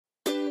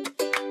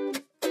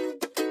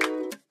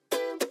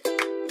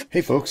Hey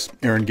folks,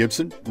 Aaron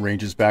Gibson,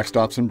 Ranges,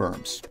 Backstops, and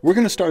Berms. We're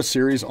going to start a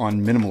series on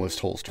minimalist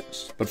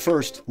holsters. But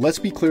first, let's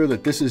be clear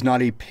that this is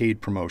not a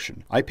paid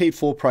promotion. I paid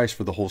full price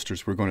for the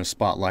holsters we're going to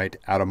spotlight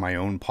out of my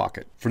own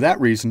pocket. For that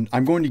reason,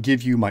 I'm going to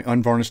give you my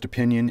unvarnished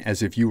opinion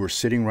as if you were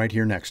sitting right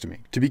here next to me.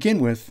 To begin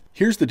with,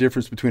 here's the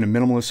difference between a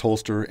minimalist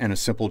holster and a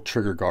simple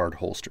trigger guard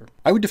holster.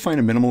 I would define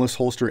a minimalist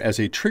holster as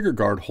a trigger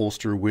guard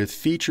holster with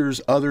features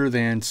other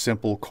than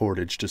simple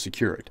cordage to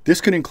secure it. This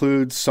could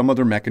include some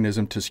other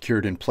mechanism to secure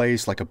it in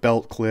place, like a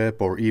belt clip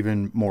or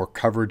even more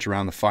coverage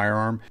around the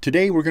firearm.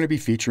 Today we're going to be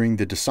featuring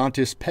the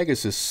DeSantis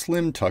Pegasus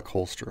Slim Tuck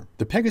holster.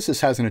 The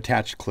Pegasus has an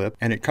attached clip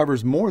and it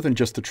covers more than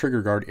just the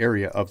trigger guard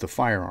area of the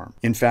firearm.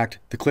 In fact,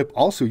 the clip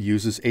also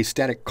uses a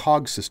static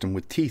cog system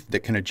with teeth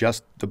that can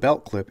adjust the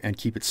belt clip and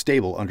keep it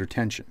stable under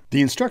tension.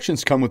 The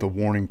instructions come with a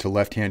warning to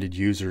left-handed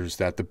users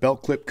that the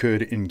belt clip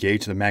could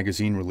engage the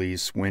magazine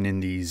release when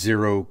in the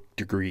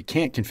 0-degree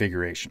cant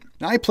configuration.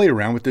 Now, I played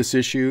around with this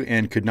issue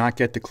and could not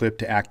get the clip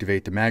to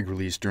activate the mag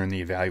release during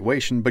the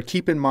evaluation, but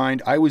keep in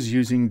mind I was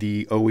using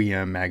the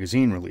OEM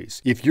magazine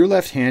release. If you're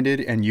left-handed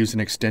and use an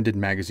extended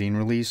magazine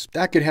release,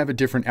 that could have a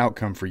different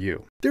outcome for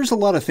you. There's a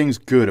lot of things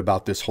good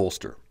about this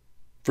holster.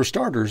 For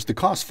starters, the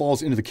cost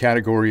falls into the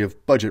category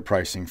of budget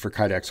pricing for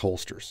Kydex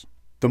holsters.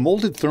 The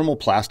molded thermal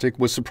plastic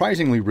was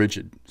surprisingly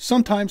rigid.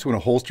 Sometimes when a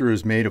holster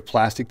is made of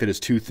plastic that is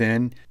too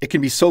thin, it can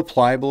be so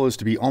pliable as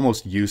to be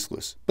almost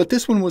useless. But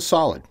this one was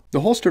solid. The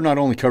holster not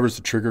only covers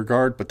the trigger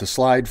guard, but the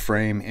slide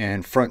frame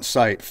and front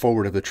sight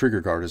forward of the trigger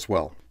guard as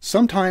well.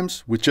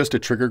 Sometimes, with just a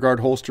trigger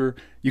guard holster,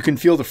 you can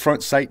feel the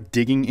front sight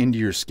digging into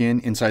your skin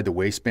inside the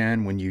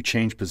waistband when you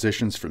change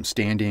positions from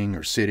standing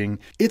or sitting.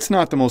 It's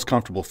not the most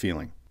comfortable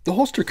feeling. The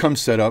holster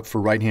comes set up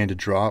for right-handed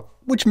draw,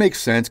 which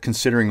makes sense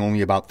considering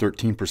only about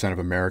 13% of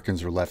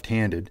Americans are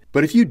left-handed.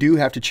 But if you do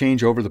have to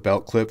change over the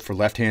belt clip for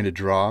left-handed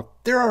draw,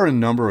 there are a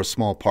number of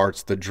small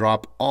parts that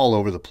drop all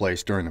over the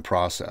place during the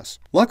process.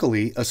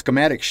 Luckily, a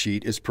schematic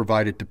sheet is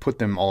provided to put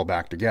them all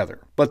back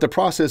together. But the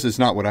process is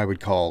not what I would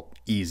call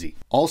easy.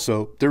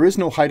 Also, there is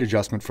no height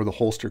adjustment for the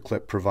holster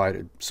clip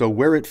provided, so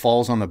where it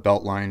falls on the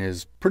belt line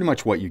is pretty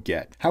much what you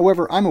get.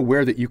 However, I'm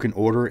aware that you can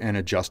order an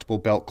adjustable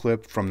belt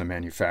clip from the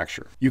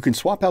manufacturer. You can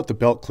swap out the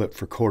belt clip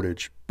for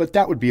cordage, but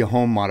that would be a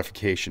home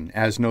modification,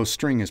 as no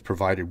string is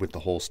provided with the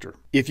holster.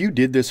 If you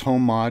did this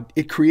home mod,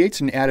 it creates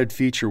an added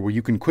feature where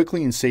you can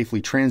quickly and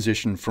safely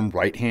transition from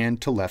right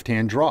hand to left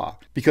hand draw.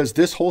 Because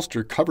this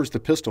holster covers the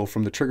pistol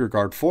from the trigger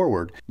guard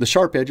forward, the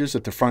sharp edges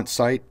at the front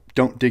sight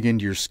don't dig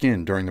into your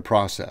skin during the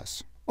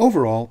process.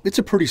 Overall, it's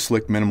a pretty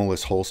slick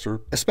minimalist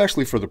holster,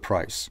 especially for the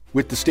price.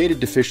 With the stated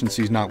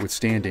deficiencies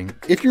notwithstanding,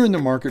 if you're in the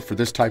market for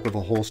this type of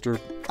a holster,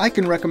 I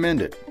can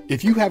recommend it.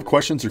 If you have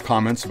questions or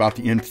comments about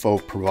the info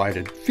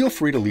provided, feel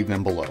free to leave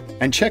them below.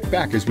 And check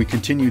back as we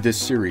continue this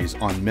series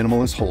on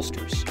minimalist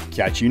holsters.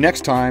 Catch you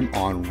next time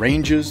on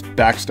Ranges,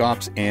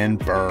 Backstops, and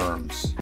Berms.